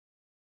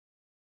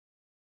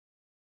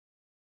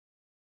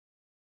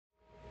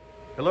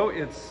Hello,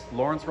 it's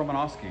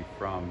Lromanosky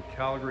from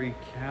Calgary,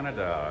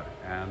 Canada,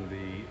 and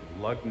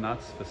the Lug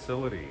Nuts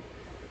facility.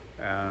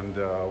 And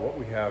what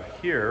we have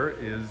here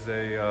is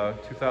a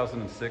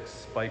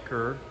 2006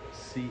 Spyker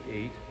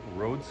C8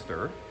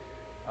 Roadster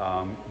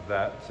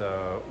that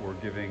we're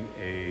giving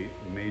a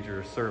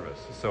major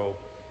service. So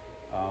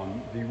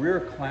the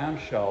rear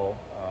clamshell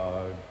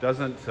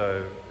doesn't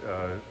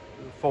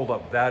fold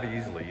up that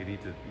easily.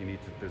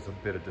 There's a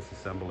bit of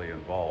disassembly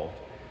involved,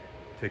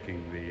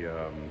 taking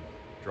the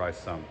dry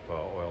sump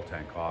oil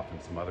tank off and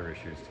some other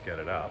issues to get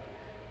it up.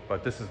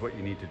 But this is what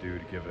you need to do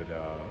to give it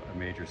a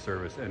major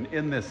service. And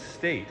in this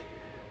state,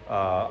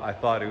 I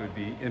thought it would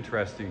be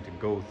interesting to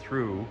go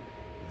through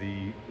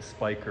the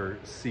Spyker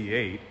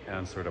C8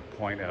 and sort of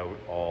point out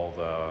all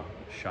the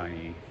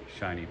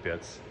shiny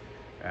bits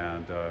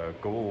and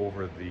go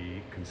over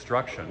the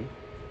construction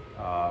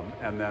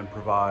and then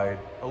provide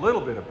a little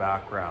bit of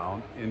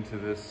background into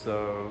this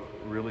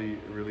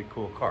really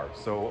cool car.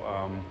 So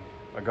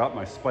I got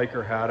my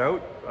Spyker hat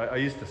out. I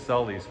used to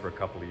sell these for a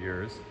couple of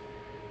years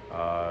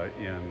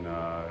in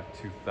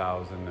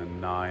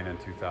 2009 and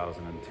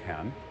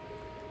 2010.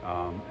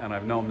 And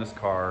I've known this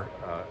car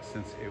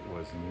since it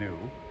was new.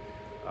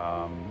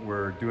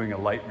 We're doing a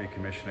light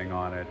recommissioning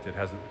on it. It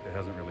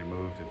hasn't really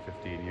moved in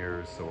 15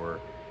 years, so we're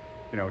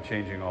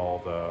changing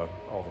all the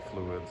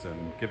fluids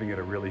and giving it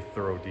a really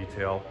thorough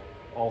detail.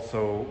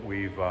 Also,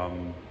 we've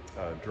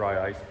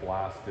dry ice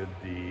blasted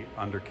the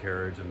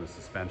undercarriage and the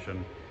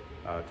suspension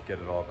to get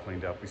it all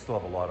cleaned up. We still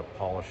have a lot of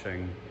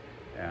polishing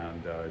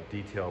and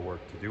detail work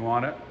to do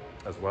on it,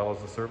 as well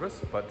as the service.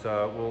 But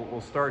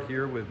we'll start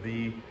here with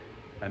the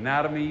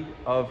anatomy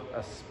of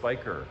a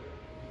Spyker.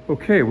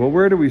 Okay, well,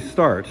 where do we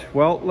start?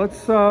 Well,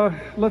 let's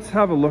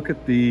have a look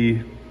at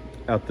the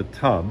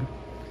tub,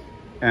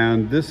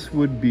 and this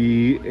would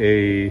be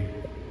a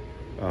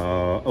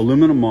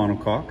aluminum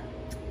monocoque,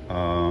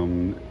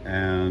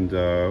 and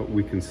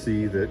we can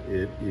see that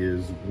it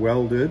is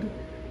welded.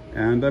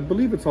 And I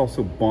believe it's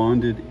also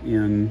bonded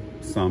in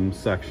some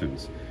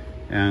sections.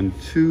 And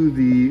to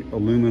the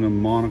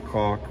aluminum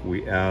monocoque,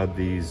 we add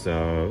these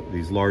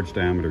large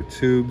diameter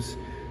tubes,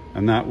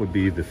 and that would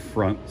be the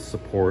front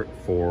support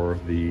for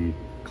the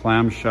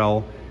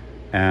clamshell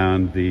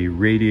and the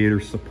radiator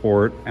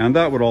support, and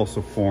that would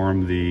also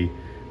form the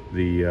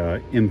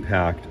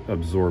impact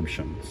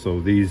absorption. So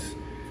these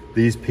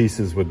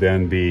pieces would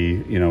then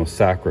be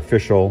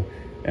sacrificial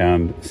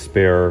and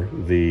spare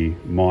the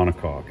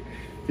monocoque.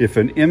 If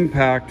an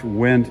impact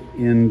went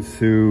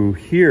into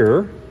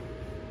here,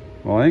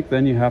 well, I think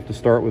then you have to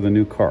start with a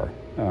new car.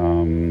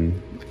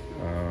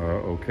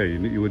 Okay,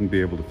 you wouldn't be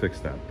able to fix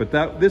that. But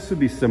this would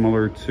be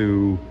similar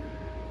to,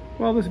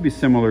 well, this would be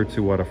similar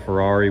to what a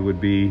Ferrari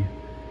would be,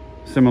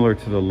 similar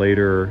to the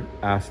later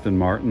Aston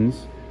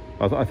Martins.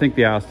 I think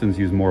the Astons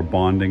use more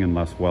bonding and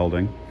less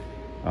welding.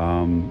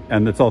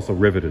 And it's also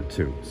riveted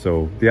too.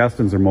 So the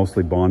Astons are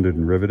mostly bonded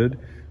and riveted.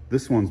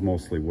 This one's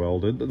mostly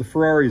welded. The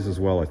Ferraris as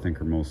well, I think,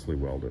 are mostly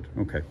welded.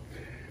 Okay,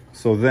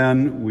 so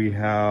then we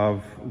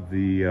have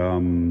the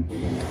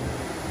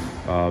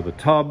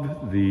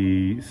tub,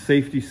 the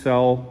safety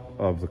cell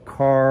of the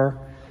car,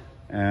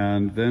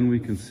 and then we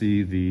can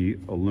see the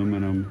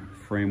aluminum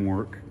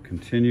framework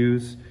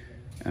continues,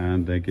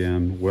 and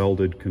again,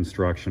 welded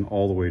construction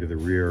all the way to the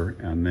rear,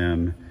 and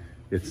then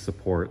it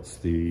supports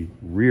the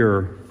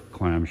rear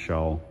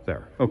clamshell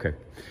there. Okay.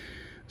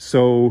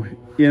 So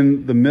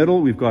in the middle,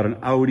 we've got an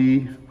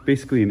Audi,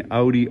 basically an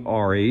Audi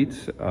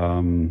R8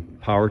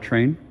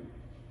 powertrain,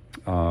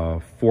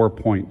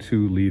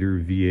 4.2 liter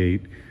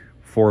V8,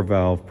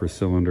 4-valve per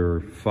cylinder,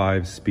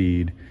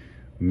 5-speed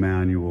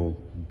manual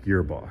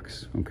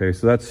gearbox. Okay,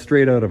 so that's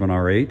straight out of an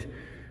R8,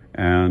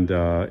 and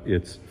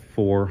it's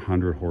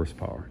 400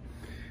 horsepower.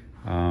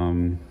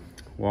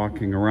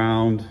 Walking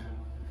around,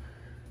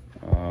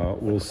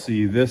 we'll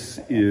see this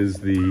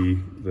is the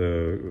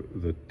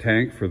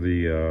tank for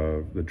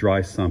the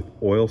dry sump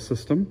oil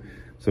system.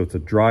 So it's a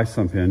dry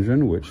sump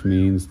engine, which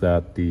means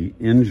that the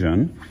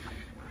engine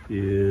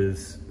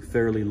is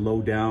fairly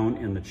low down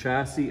in the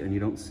chassis, and you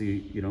don't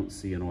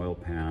see an oil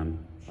pan,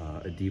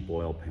 a deep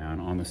oil pan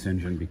on this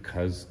engine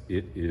because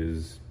it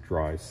is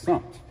dry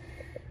sumped.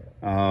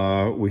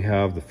 We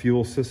have the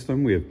fuel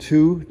system. We have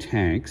two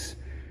tanks,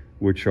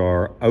 which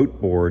are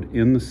outboard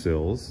in the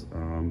sills.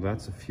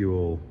 That's a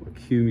fuel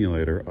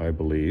accumulator, I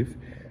believe.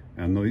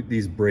 And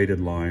these braided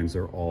lines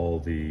are all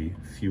the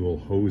fuel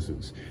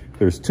hoses.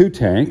 There's two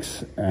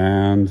tanks,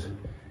 and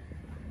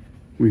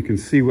we can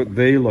see what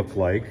they look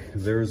like.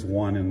 There's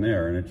one in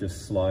there, and it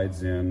just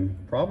slides in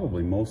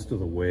probably most of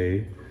the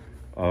way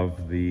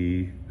of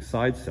the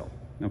side sill.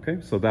 Okay,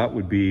 so that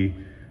would be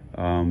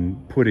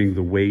putting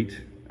the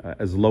weight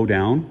as low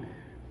down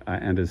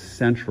and as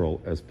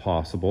central as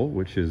possible,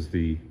 which is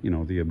the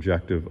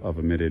objective of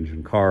a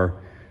mid-engine car,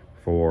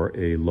 for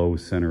a low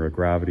center of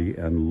gravity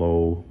and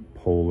low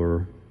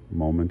polar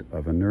moment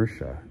of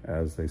inertia,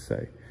 as they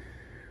say.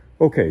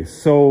 Okay,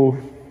 so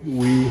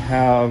we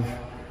have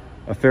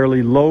a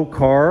fairly low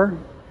car.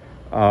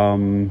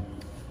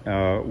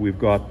 We've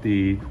got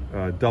the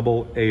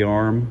double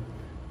A-arm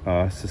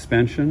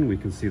suspension. We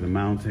can see the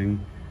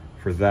mounting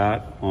for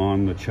that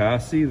on the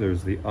chassis.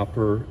 There's the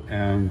upper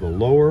and the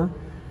lower.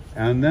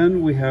 And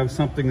then we have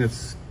something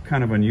that's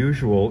kind of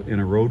unusual in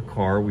a road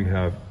car. We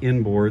have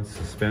inboard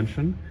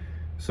suspension.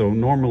 So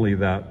normally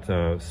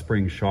that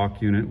spring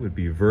shock unit would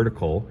be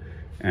vertical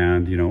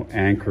and,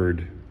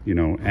 anchored,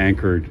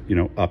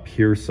 up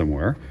here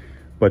somewhere.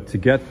 But to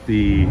get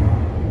the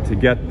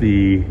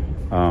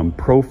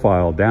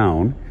profile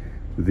down,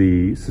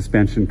 the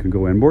suspension can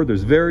go inboard.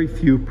 There's very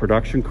few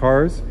production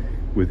cars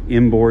with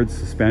inboard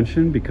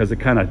suspension because it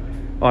kind of,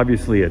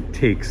 obviously it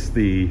takes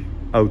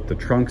out the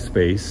trunk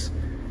space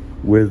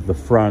with the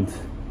front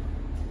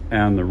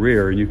and the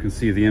rear, and you can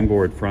see the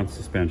inboard front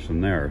suspension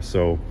there.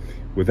 So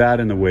with that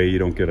in the way, you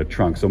don't get a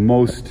trunk. So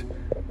most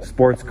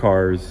sports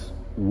cars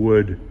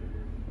would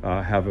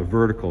have a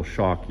vertical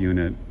shock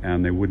unit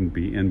and they wouldn't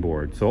be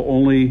inboard. So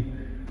only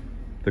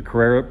the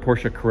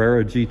Porsche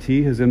Carrera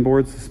GT has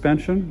inboard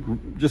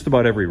suspension. Just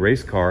about every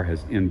race car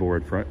has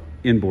inboard front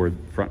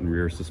and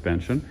rear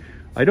suspension.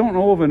 I don't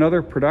know of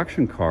another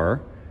production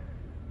car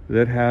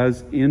that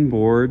has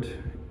inboard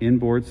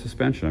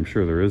suspension. I'm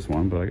sure there is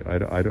one, but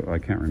I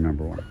can't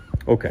remember one.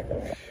 Okay,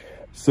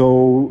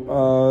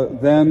 so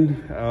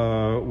then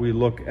we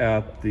look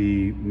at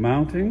the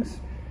mountings,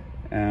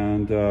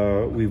 and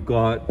we've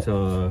got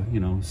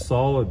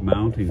solid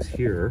mountings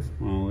here.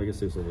 Well, I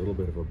guess there's a little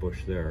bit of a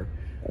bush there,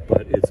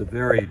 but it's a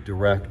very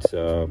direct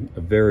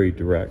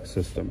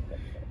system.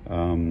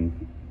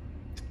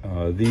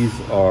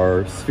 These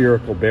are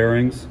spherical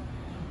bearings,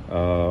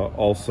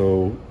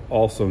 also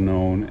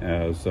known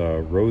as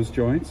rose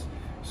joints.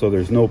 So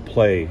there's no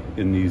play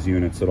in these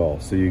units at all.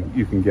 So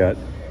you can get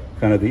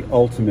kind of the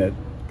ultimate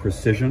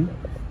precision,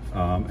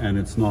 and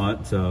it's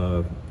not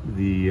the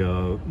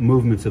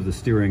movements of the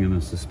steering and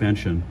the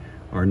suspension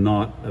are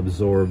not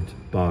absorbed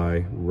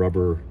by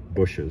rubber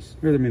bushes.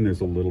 I mean, there's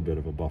a little bit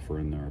of a buffer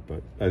in there,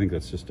 but I think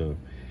that's just a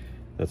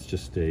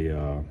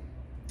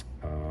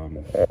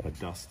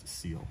dust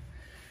seal.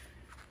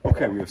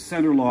 Okay, we have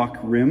center lock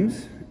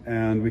rims,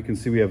 and we can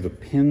see we have the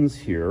pins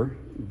here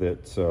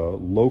that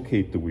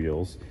locate the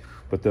wheels,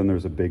 but then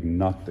there's a big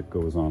nut that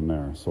goes on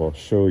there. So I'll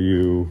show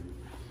you.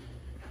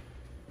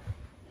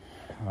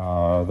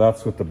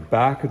 That's what the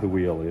back of the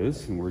wheel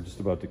is, and we're just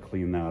about to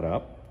clean that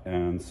up.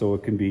 And so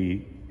it can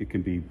be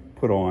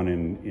put on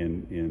in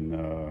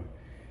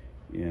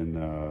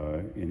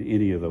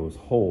any of those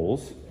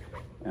holes,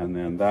 and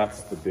then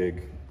that's the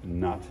big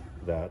nut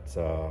that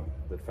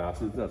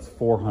fastens. That's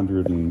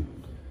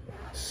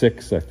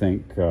 406, I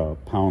think,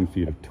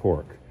 pound-feet of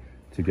torque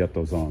to get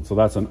those on. So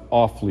that's an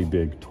awfully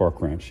big torque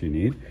wrench you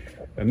need.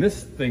 And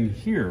this thing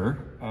here,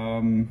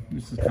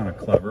 this is kind of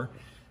clever.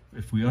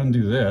 If we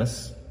undo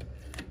this,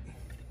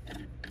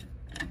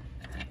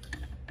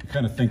 you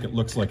kind of think it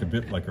looks like a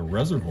bit like a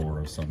reservoir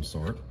of some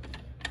sort.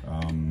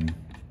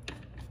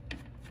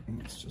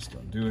 Let's just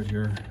undo it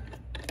here.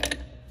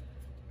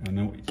 And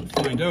then what you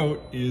find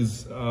out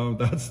is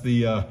that's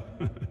the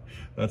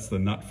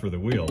nut for the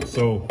wheel.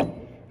 So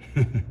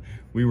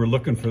we were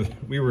looking for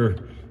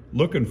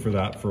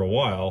that for a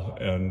while,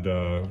 and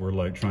we're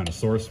like trying to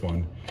source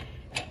one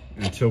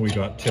until we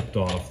got tipped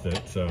off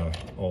that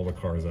all the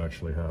cars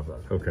actually have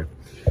that. Okay,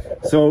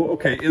 so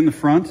in the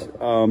front,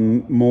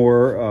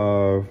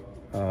 more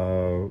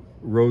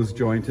rose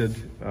jointed.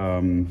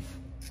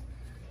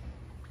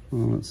 Well,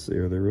 let's see,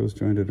 are they rose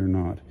jointed or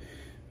not?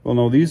 Well,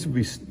 no, these would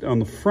be on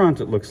the front.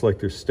 It looks like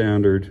they're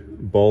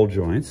standard ball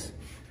joints.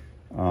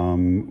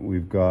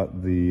 We've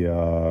got the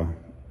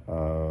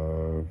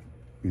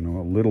a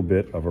little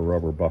bit of a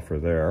rubber buffer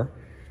there.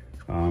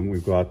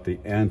 We've got the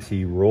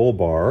anti-roll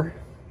bar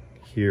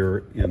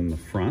here in the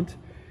front,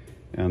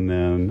 and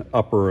then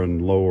upper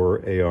and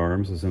lower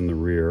A-arms is in the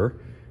rear,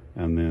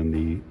 and then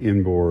the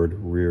inboard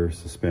rear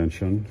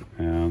suspension,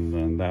 and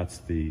then that's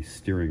the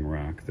steering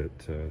rack that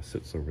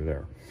sits over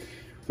there.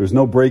 There's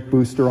no brake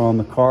booster on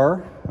the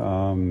car.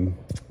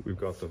 We've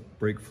got the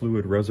brake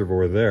fluid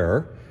reservoir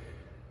there,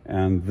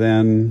 and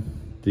then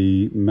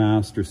the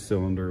master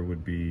cylinder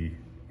would be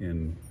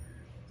in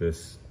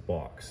this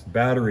box.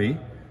 Battery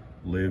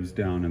lives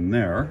down in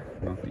there,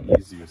 not the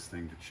easiest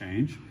thing to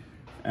change.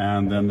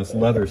 And then this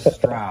leather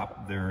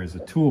strap, there is a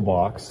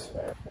toolbox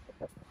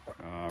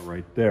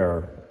right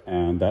there,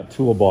 and that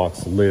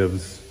toolbox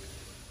lives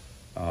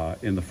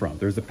in the front.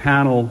 There's a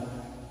panel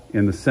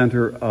in the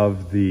center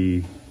of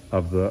the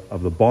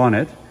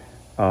bonnet,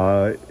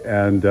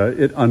 and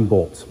it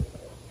unbolts,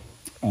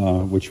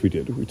 which we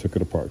did. We took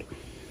it apart.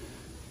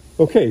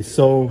 Okay,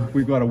 so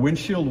we've got a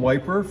windshield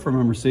wiper from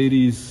a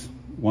Mercedes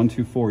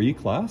 124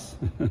 E-Class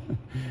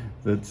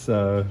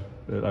that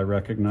I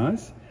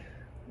recognize.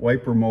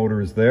 Wiper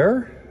motor is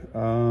there.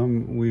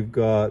 We've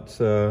got,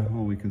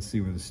 well, we can see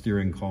where the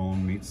steering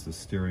column meets the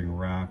steering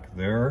rack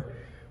there.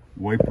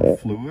 Wiper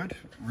fluid,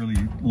 really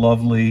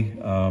lovely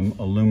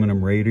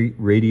aluminum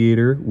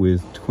radiator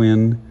with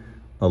twin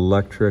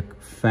electric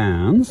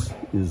fans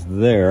is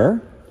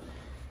there.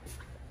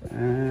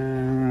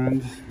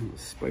 And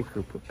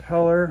Spyker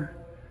propeller.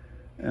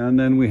 And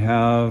then we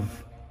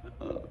have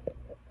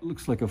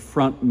looks like a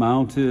front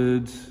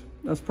mounted,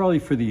 that's probably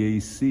for the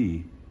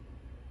AC.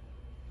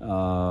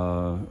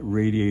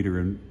 Radiator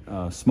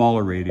and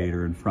smaller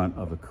radiator in front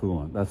of a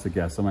coolant. That's a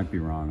guess. I might be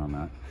wrong on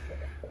that.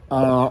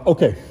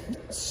 Okay,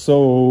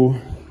 so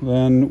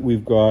then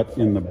we've got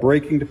in the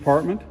braking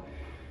department,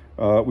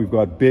 we've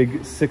got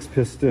big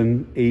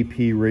 6-piston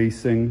AP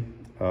racing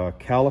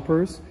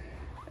calipers,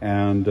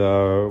 and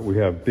we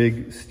have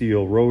big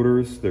steel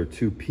rotors. They're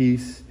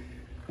 2-piece,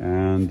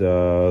 and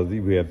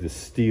we have the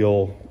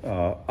steel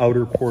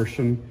outer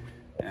portion,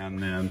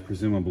 and then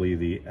presumably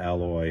the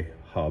alloy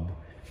hub,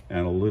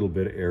 and a little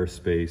bit of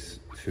airspace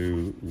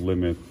to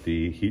limit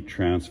the heat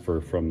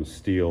transfer from the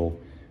steel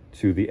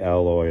to the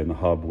alloy and the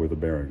hub where the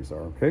bearings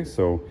are. Okay,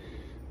 so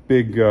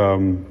big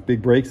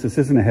brakes. This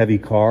isn't a heavy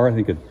car. I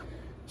think it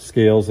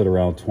scales at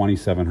around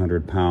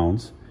 2,700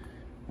 pounds.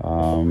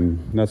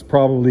 That's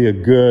probably a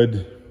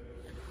good,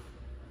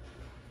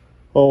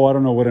 I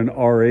don't know what an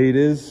R8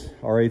 is.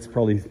 R8's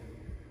probably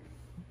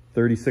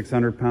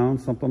 3,600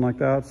 pounds, something like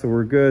that. So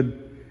we're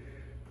good,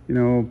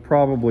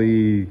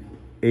 probably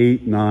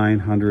 800,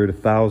 900,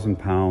 1,000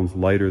 pounds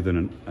lighter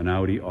than an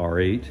Audi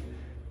R8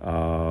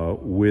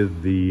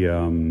 with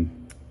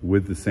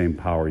the same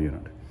power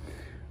unit.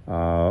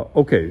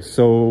 Okay,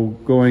 so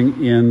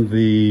going in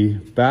the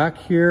back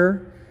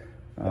here,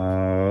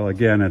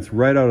 again, it's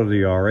right out of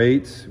the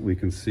R8. We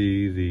can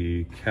see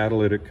the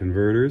catalytic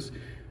converters,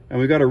 and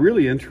we've got a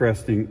really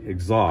interesting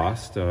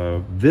exhaust.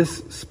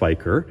 This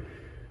Spyker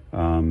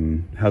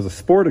has a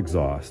sport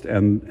exhaust,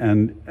 and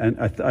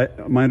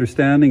my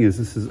understanding is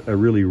this is a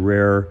really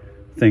rare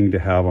thing to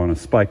have on a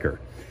Spyker.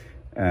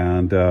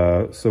 And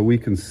so we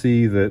can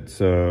see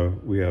that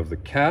we have the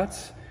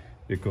cats.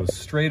 It goes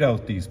straight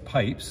out these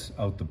pipes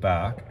out the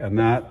back, and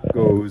that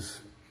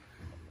goes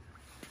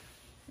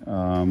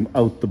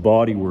out the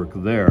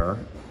bodywork there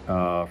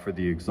for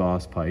the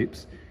exhaust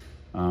pipes.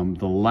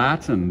 The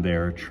Latin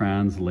there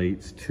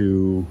translates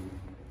to,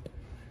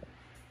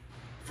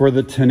 for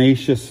the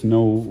tenacious,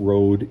 no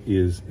road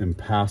is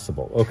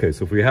impassable. Okay,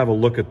 so if we have a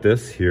look at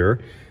this here,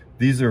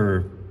 these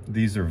are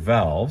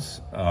valves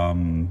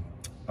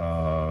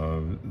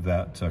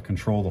that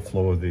control the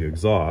flow of the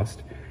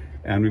exhaust.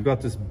 And we've got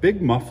this big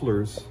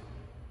mufflers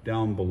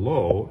down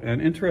below,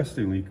 and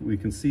interestingly, we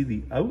can see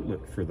the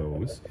outlet for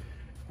those,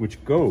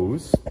 which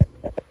goes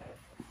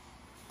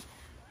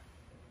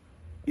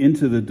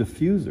into the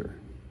diffuser.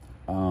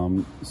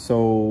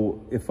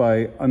 So if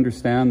I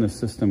understand the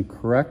system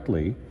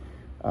correctly,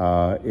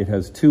 it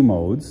has 2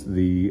 modes,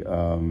 the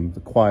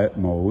quiet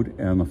mode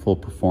and the full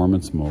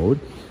performance mode.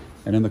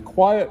 And in the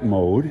quiet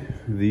mode,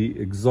 the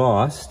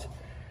exhaust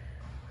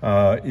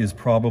is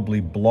probably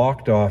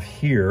blocked off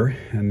here,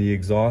 and the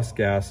exhaust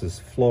gases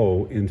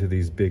flow into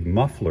these big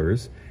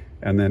mufflers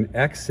and then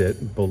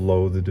exit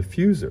below the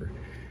diffuser.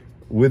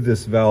 With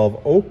this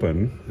valve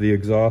open, the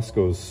exhaust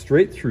goes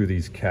straight through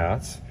these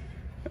cats,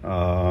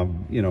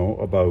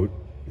 about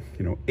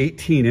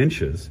 18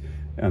 inches,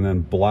 and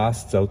then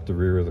blasts out the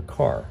rear of the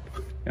car.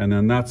 And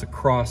then that's a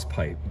cross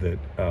pipe that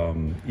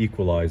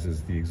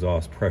equalizes the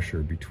exhaust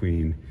pressure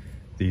between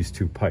these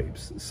 2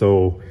 pipes.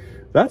 So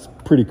that's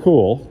pretty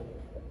cool.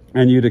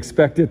 And you'd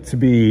expect it to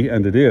be,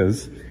 and it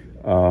is,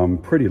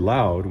 pretty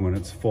loud when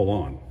it's full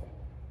on.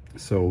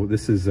 So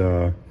this is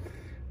a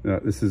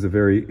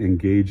very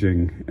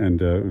engaging and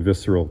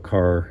visceral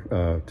car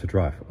to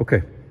drive.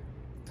 Okay,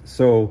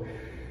 so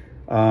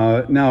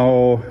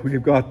now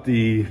we've got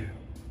the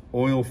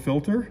oil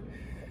filter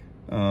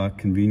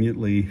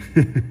conveniently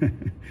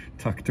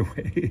tucked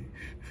away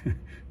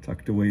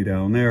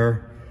down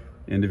there.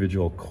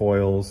 Individual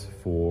coils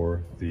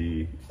for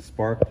the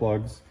spark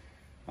plugs.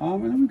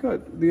 And then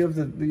we have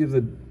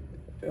the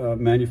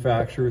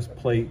manufacturer's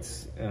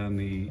plates and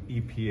the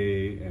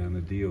EPA and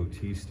the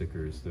DOT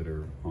stickers that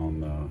are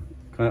on the,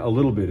 kind of a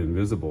little bit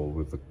invisible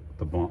with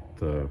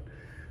the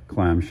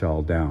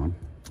clamshell down.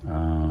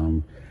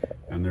 And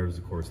there's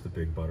of course the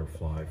big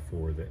butterfly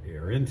for the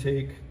air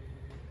intake.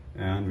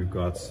 And we've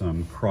got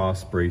some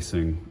cross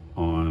bracing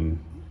on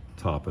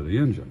top of the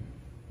engine.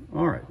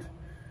 All right.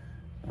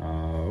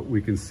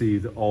 We can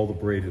see all the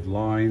braided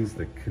lines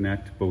that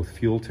connect both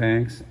fuel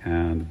tanks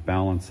and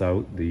balance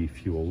out the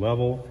fuel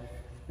level.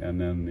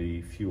 And then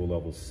the fuel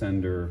level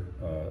sender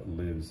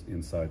lives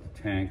inside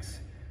the tanks,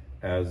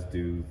 as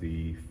do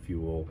the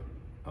fuel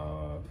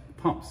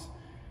pumps.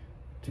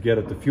 To get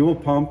at the fuel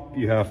pump,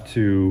 you have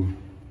to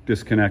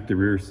disconnect the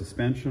rear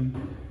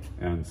suspension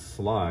and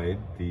slide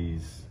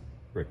these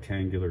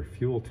rectangular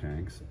fuel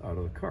tanks out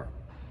of the car.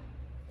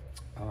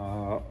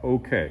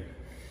 Okay.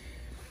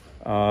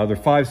 They're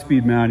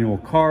 5-speed manual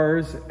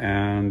cars,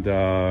 and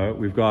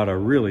we've got a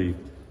really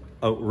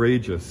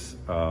outrageous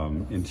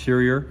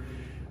interior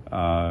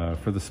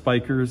for the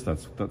Spykers.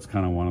 That's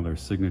kind of one of their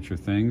signature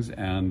things.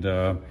 And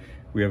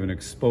we have an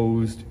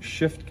exposed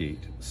shift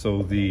gate.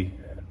 So the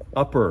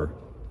upper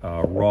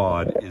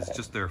rod is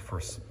just there for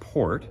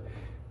support,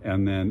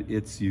 and then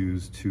it's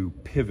used to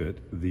pivot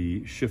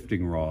the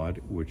shifting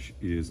rod, which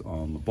is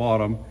on the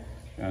bottom,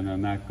 and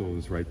then that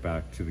goes right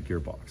back to the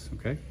gearbox,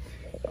 okay?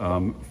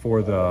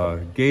 For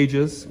the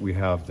gauges, we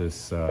have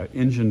this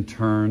engine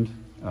turned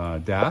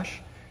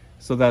dash.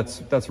 So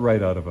that's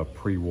right out of a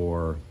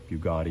pre-war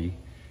Bugatti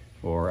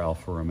or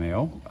Alfa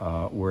Romeo,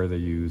 where they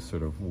use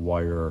sort of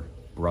wire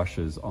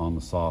brushes on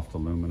the soft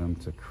aluminum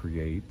to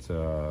create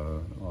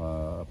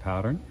a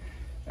pattern.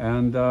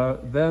 And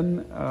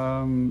then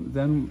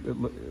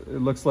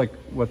it looks like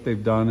what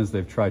they've done is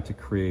they've tried to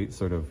create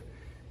sort of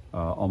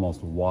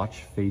almost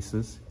watch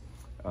faces,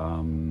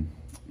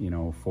 you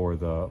know, for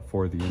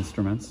the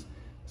instruments.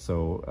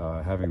 So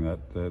having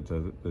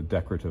the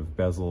decorative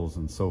bezels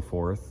and so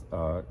forth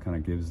kind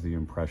of gives the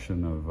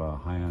impression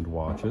of high-end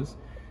watches.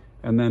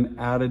 And then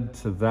added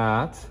to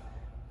that,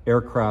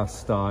 aircraft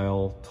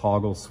style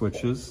toggle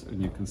switches, and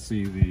you can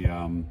see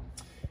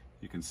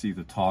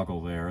the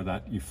toggle there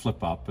that you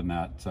flip up, and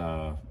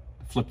that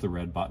flip the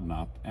red button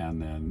up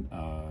and then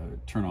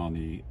turn on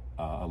the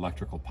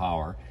electrical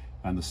power,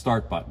 and the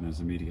start button is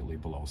immediately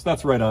below. So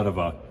that's right out of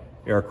a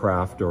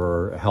aircraft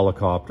or a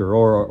helicopter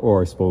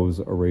or I suppose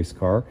a race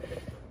car.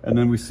 And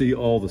then we see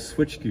all the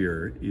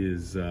switchgear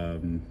is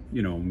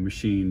you know,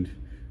 machined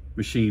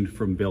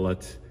from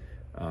billet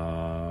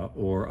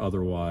or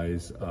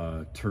otherwise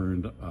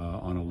turned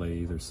on a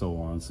lathe or so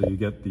on. So you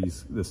get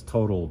this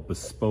total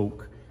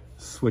bespoke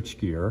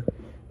switchgear.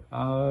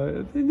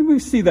 We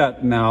see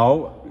that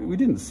now. We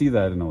didn't see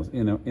that in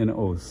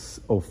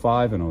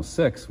 05 and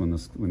 06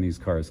 when these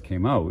cars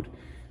came out.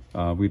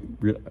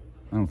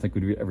 I don't think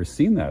we'd ever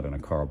seen that in a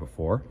car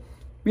before.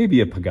 Maybe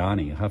a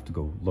Pagani. I have to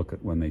go look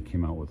at when they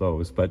came out with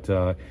those. But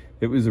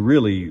it was a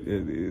really,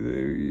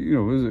 you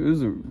know, it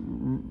was a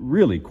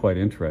really quite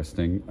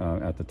interesting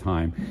at the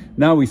time.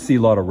 Now we see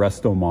a lot of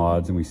resto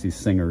mods, and we see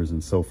singers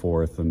and so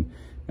forth, and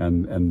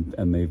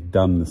they've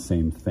done the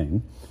same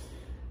thing.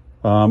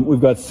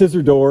 We've got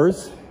scissor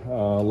doors,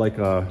 like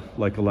a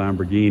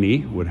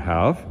Lamborghini would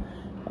have.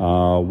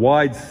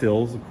 Wide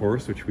sills, of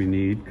course, which we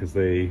need because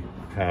they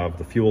have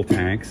the fuel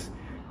tanks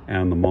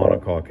and the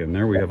monocoque in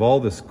there. We have all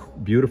this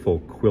beautiful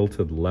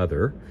quilted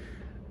leather,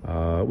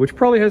 which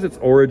probably has its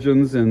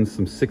origins in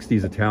some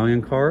 60s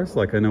Italian cars.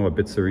 Like I know a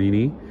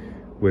Bizzarini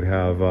would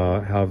have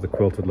the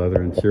quilted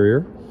leather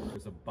interior.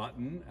 There's a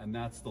button, and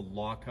that's the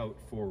lockout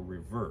for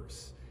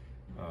reverse.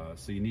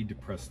 So you need to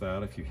press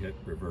that if you hit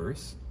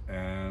reverse.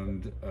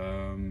 And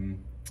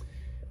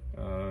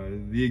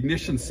the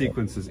ignition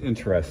sequence is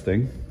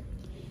interesting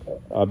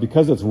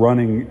because it's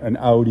running an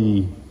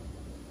Audi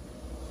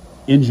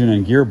engine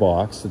and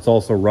gearbox. It's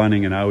also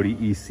running an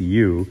Audi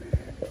ECU.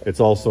 It's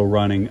also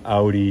running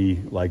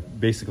Audi, like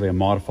basically a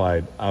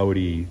modified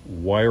Audi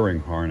wiring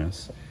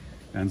harness.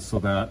 And so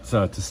that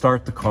to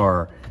start the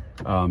car,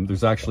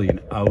 there's actually an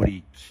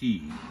Audi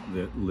key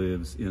that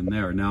lives in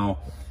there. Now,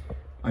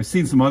 I've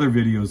seen some other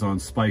videos on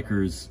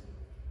Spykers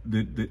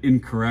that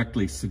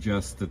incorrectly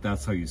suggest that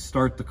that's how you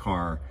start the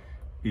car,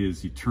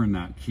 is you turn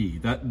that key.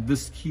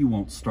 This key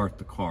won't start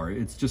the car.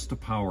 It's just to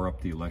power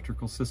up the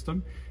electrical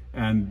system.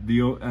 And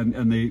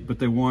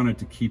they wanted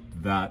to keep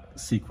that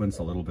sequence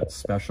a little bit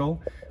special,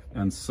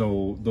 and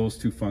so those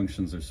two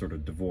functions are sort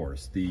of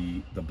divorced.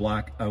 The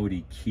black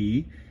Audi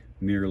key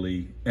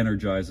merely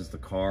energizes the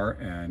car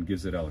and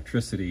gives it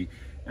electricity,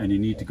 and you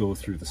need to go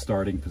through the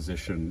starting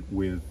position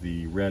with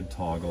the red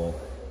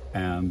toggle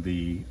and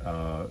the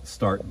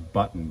start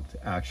button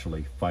to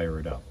actually fire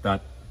it up.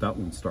 That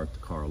won't start the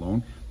car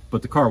alone,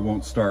 but the car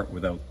won't start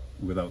without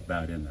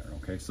that in there.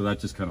 Okay, so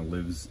that just kind of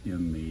lives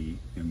in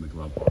the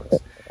glove box.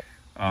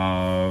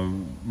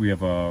 We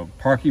have a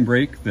parking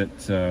brake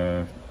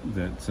that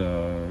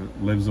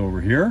lives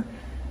over here,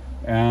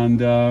 and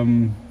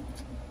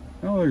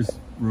well, there's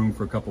room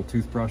for a couple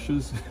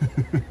toothbrushes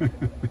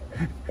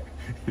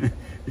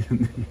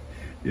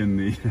in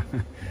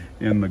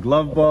the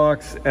glove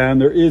box,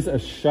 and there is a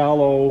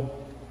shallow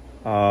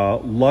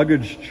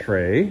luggage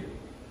tray.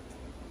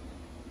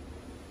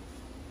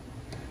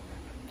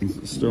 Is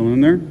it still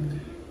in there?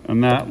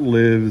 And that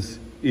lives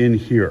in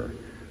here.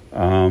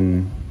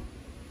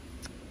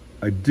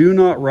 I do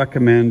not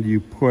recommend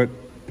you put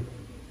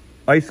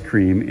ice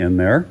cream in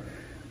there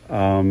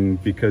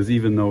because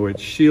even though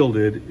it's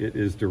shielded, it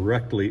is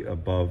directly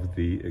above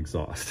the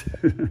exhaust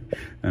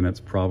and it's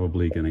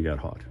probably going to get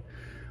hot.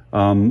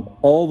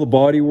 All the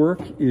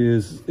bodywork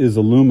is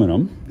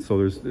aluminum, so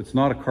it's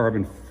not a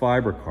carbon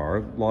fiber car.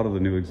 A lot of the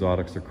new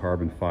exotics are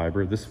carbon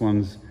fiber. This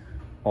one's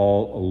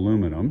all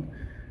aluminum.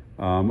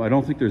 I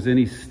don't think there's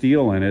any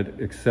steel in it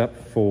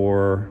except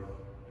for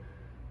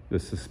the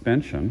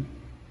suspension.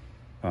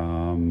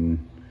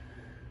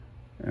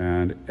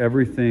 And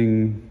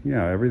everything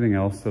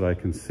else that I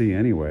can see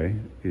anyway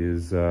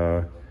is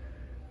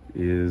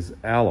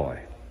alloy.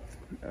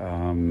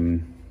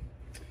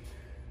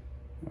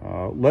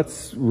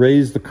 Let's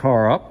raise the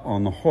car up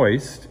on the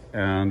hoist,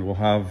 and we'll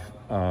have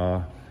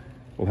a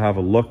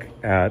look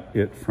at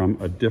it from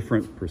a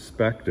different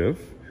perspective.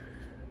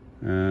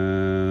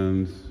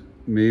 And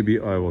maybe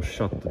I will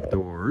shut the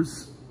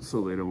doors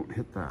so they don't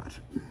hit that.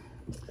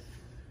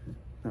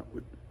 That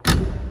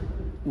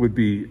would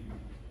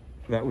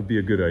be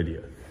a good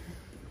idea.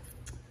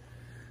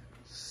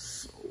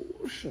 So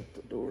we'll shut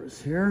the doors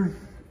doors here.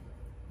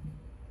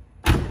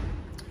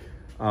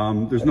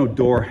 There's no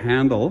door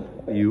handle.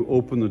 You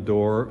open the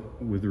door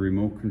with the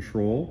remote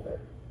control,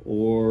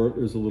 or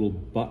there's a little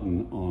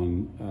button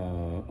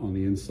on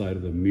the inside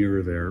of the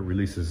mirror there,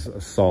 releases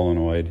a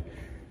solenoid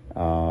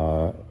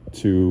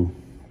to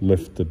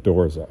lift the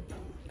doors up.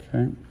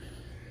 Okay,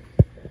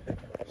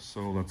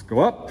 so let's go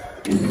up.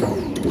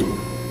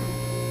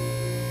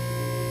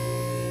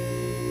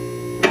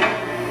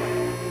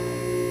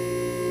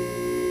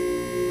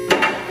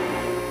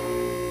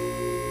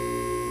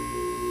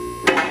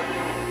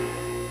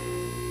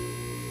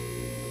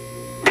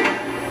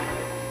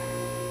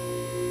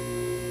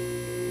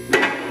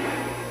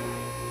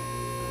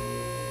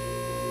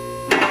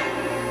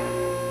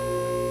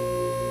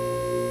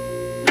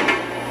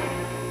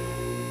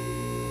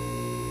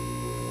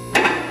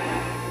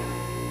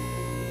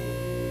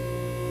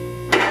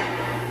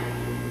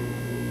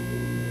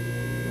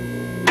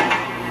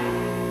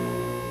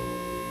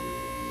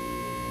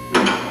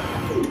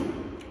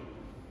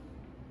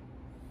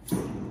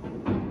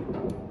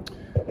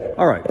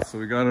 All right, so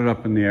we got it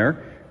up in the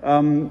air.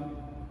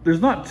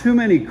 There's not too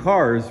many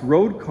cars,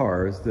 road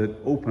cars, that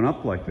open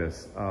up like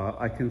this.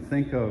 I can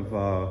think of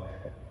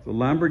the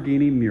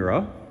Lamborghini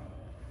Miura,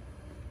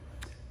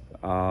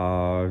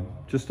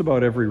 just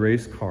about every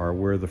race car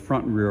where the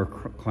front and rear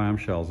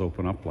clamshells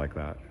open up like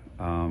that.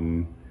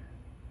 Having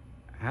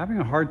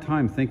a hard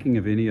time thinking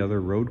of any other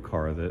road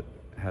car that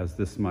has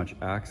this much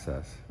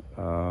access.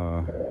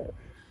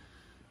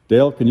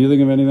 Dale, can you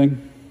think of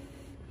anything?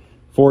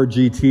 Ford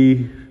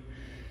GT,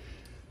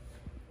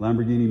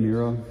 Lamborghini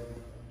Miura.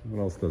 What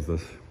else does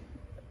this?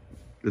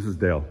 This is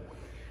Dale.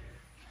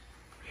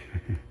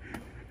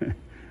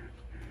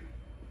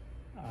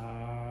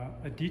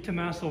 A Di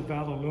Tommaso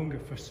Vallelunga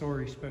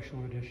Fasori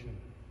Special Edition.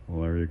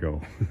 Well, there you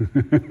go.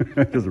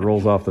 It just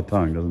rolls off the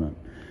tongue, doesn't it?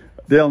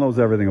 Dale knows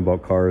everything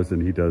about cars,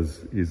 and he's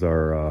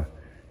our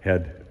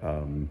head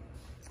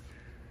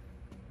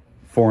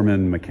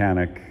foreman,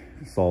 mechanic,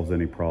 solves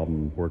any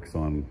problem, works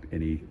on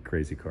any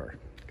crazy car.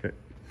 Okay.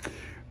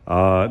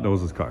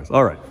 Knows his cars.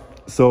 All right.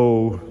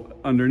 So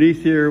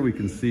underneath here, we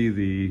can see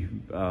the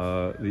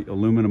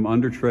aluminum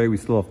under tray. We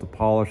still have to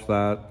polish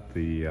that.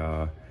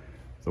 The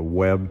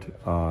webbed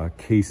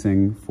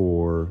casing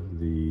for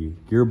the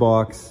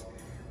gearbox,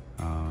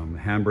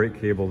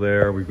 handbrake cable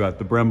there. We've got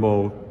the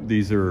Brembo.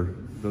 These are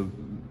the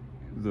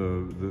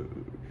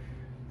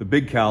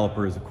big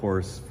calipers, of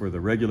course, for the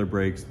regular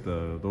brakes.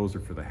 Those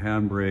are for the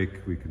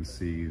handbrake. We can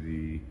see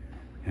the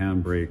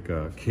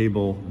handbrake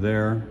cable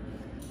there.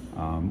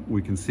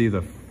 We can see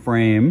the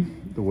frame,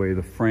 the way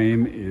the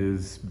frame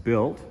is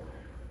built,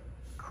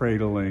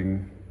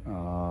 cradling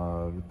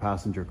the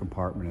passenger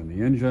compartment and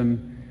the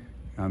engine.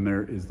 And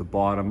there is the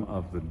bottom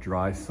of the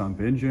dry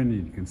sump engine.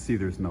 You can see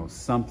there's no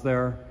sump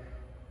there.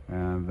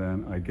 And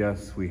then I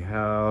guess we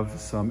have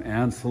some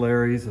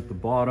ancillaries at the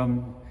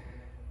bottom.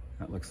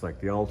 That looks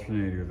like the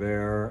alternator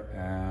there.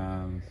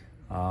 And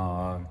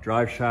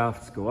drive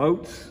shafts go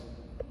out.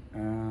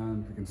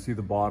 And you can see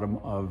the bottom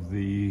of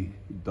the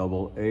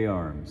double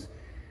A-arms.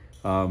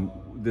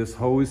 This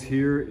hose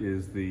here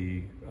is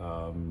the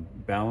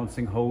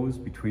balancing hose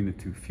between the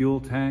two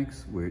fuel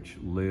tanks, which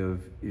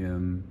live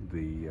in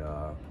the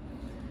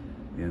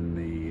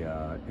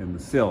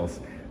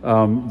sills.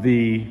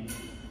 The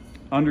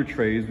under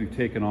trays we've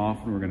taken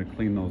off, and we're going to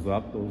clean those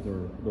up.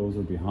 Those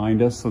are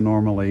behind us, so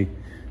normally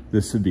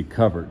this would be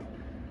covered.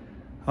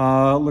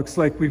 Looks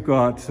like we've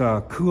got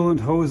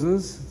coolant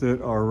hoses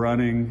that are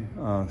running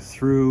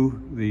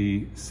through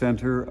the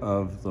center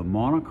of the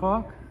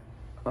monocoque.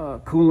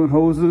 Coolant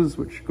hoses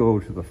which go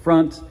to the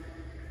front.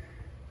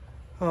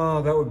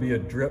 That would be a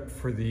drip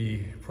for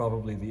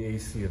probably the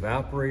AC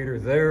evaporator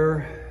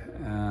there.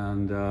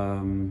 And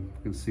you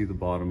can see the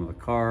bottom of the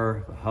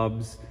car, the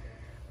hubs.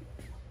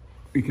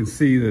 You can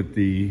see that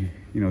the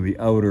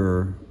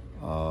outer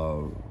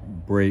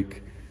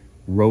brake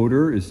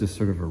rotor is just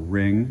sort of a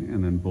ring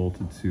and then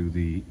bolted to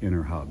the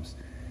inner hubs.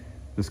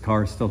 This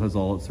car still has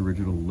all its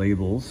original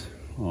labels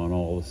on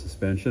all the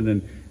suspension,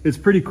 and it's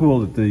pretty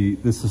cool that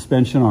the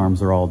suspension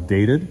arms are all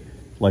dated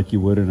like you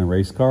would in a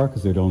race car,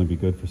 because they'd only be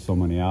good for so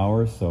many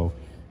hours. So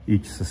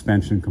each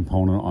suspension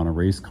component on a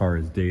race car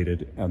is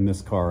dated, and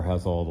this car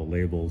has all the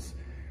labels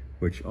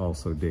which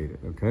also date it.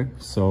 Okay,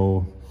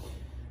 so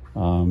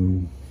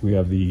we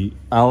have the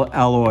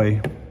alloy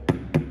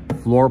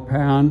floor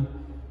pan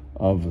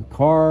of the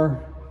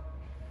car.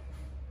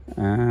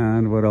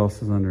 And what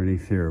else is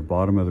underneath here?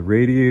 Bottom of the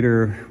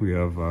radiator, we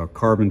have a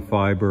carbon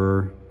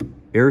fiber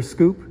air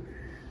scoop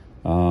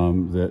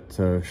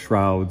that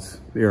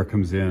shrouds, the air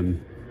comes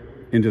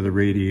into the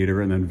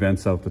radiator and then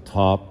vents out the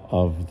top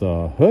of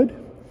the hood.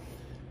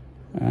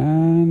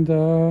 And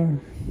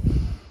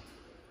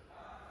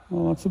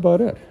well, that's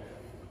about it.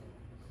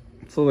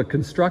 So the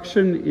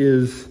construction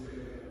is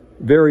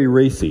very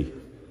racy.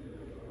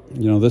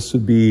 This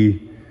would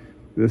be,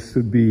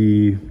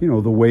 the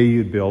way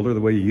you'd build, or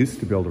the way you used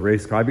to build a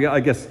race car. I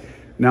guess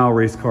now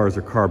race cars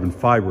are carbon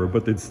fiber,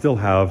 but they'd still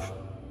have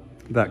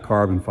that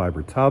carbon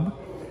fiber tub.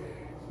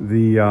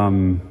 The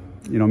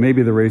you know,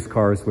 maybe the race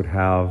cars would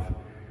have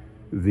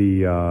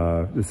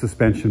the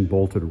suspension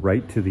bolted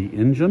right to the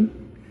engine,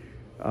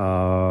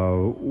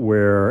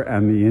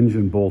 and the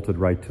engine bolted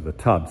right to the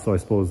tub. So I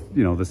suppose,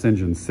 you know, this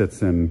engine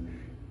sits in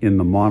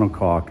the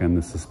monocoque and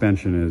the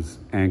suspension is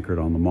anchored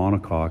on the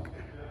monocoque.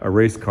 A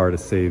race car, to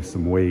save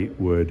some weight,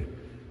 would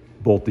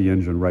bolt the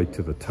engine right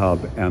to the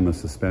tub and the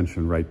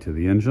suspension right to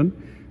the engine.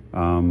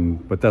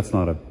 But that's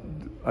not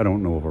I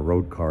don't know of a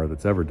road car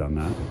that's ever done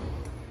that.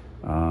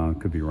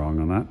 Could be wrong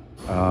on that.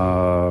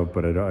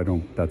 But I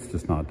don't, that's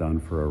just not done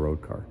for a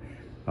road car.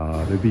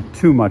 There'd be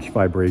too much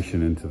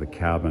vibration into the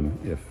cabin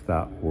if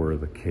that were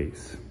the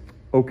case.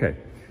 Okay,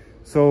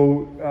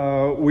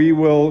 so we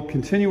will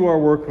continue our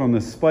work on the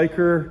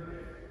Spyker,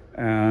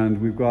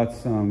 and we've got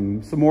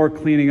some more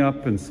cleaning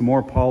up and some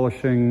more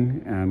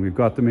polishing, and we've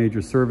got the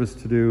major service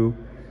to do,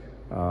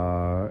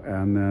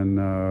 and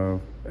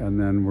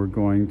then we're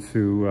going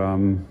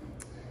to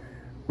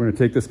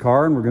take this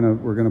car and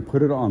we're gonna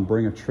put it on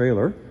Bring a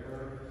Trailer.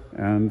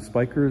 And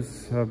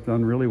Spykers have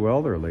done really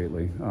well there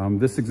lately.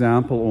 This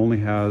example only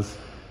has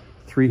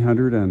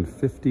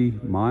 350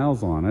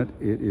 miles on it.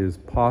 It is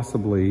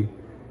possibly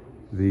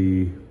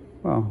there's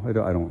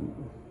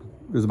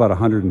about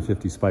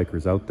 150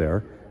 Spykers out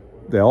there.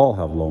 They all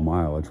have low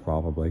mileage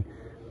probably.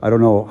 I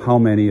don't know how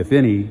many, if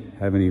any,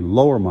 have any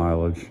lower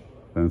mileage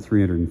than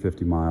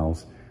 350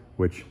 miles,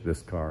 which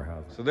this car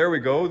has. So there we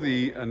go,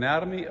 the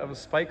anatomy of a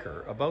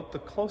Spyker, about the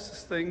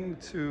closest thing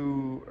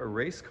to a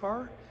race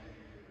car,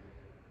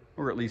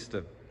 or at least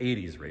an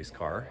 80s race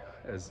car,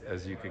 as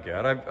you could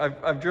get.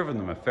 I've driven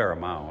them a fair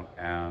amount,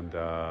 and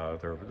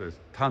there's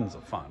tons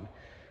of fun.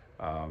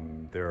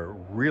 They're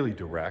really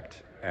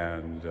direct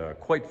and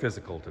quite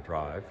physical to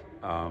drive.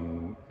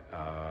 You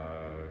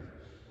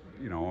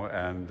know,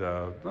 and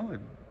well, they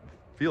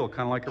feel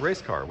kind of like a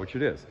race car, which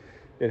it is.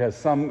 It has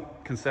some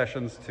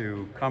concessions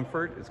to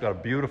comfort. It's got a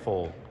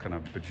beautiful kind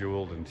of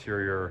bejeweled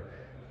interior,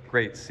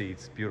 great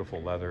seats,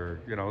 beautiful leather,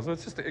 you know, so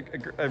it's just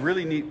a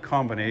really neat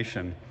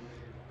combination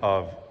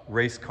of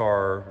race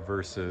car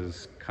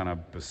versus kind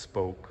of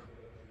bespoke,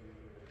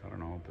 I don't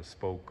know,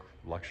 bespoke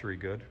luxury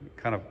good,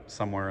 kind of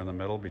somewhere in the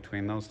middle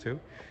between those two,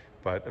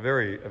 but a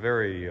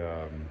very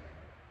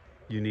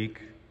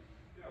unique,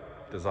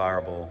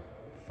 desirable,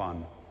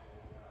 fun,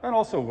 and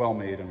also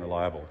well-made and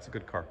reliable. It's a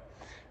good car.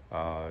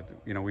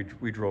 You know,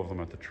 we drove them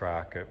at the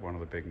track at one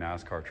of the big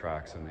NASCAR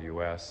tracks in the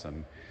US,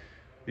 and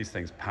these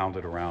things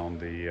pounded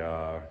around the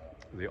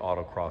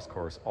autocross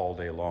course all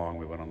day long.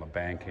 We went on the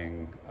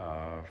banking,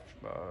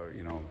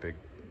 you know, the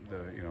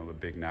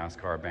big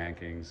NASCAR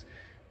bankings,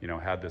 you know,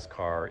 had this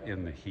car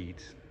in the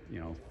heat, you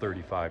know,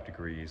 35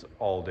 degrees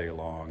all day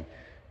long,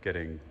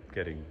 getting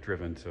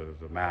driven to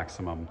the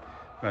maximum.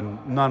 And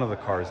none of the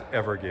cars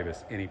ever gave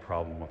us any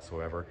problem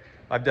whatsoever.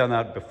 I've done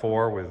that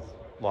before with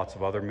lots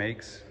of other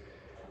makes,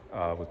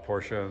 with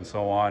Porsche and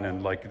so on,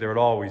 and like there would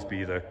always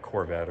be the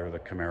Corvette or the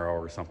Camaro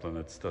or something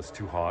that's just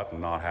too hot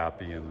and not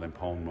happy in limp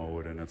home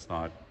mode, and it's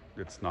not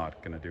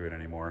going to do it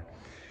anymore.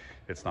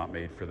 It's not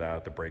made for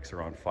that. The brakes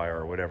are on fire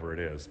or whatever it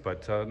is,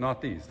 but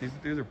not these.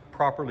 These are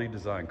properly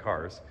designed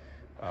cars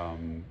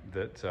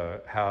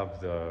that have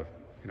the,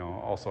 you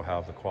know, also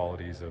have the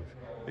qualities of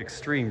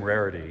extreme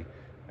rarity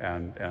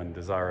and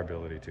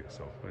desirability too.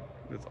 So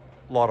it's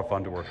a lot of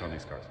fun to work on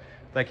these cars.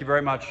 Thank you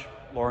very much,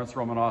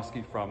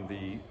 Lromanosky from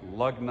the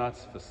Lug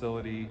Nuts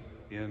facility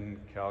in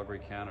Calgary,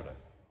 Canada.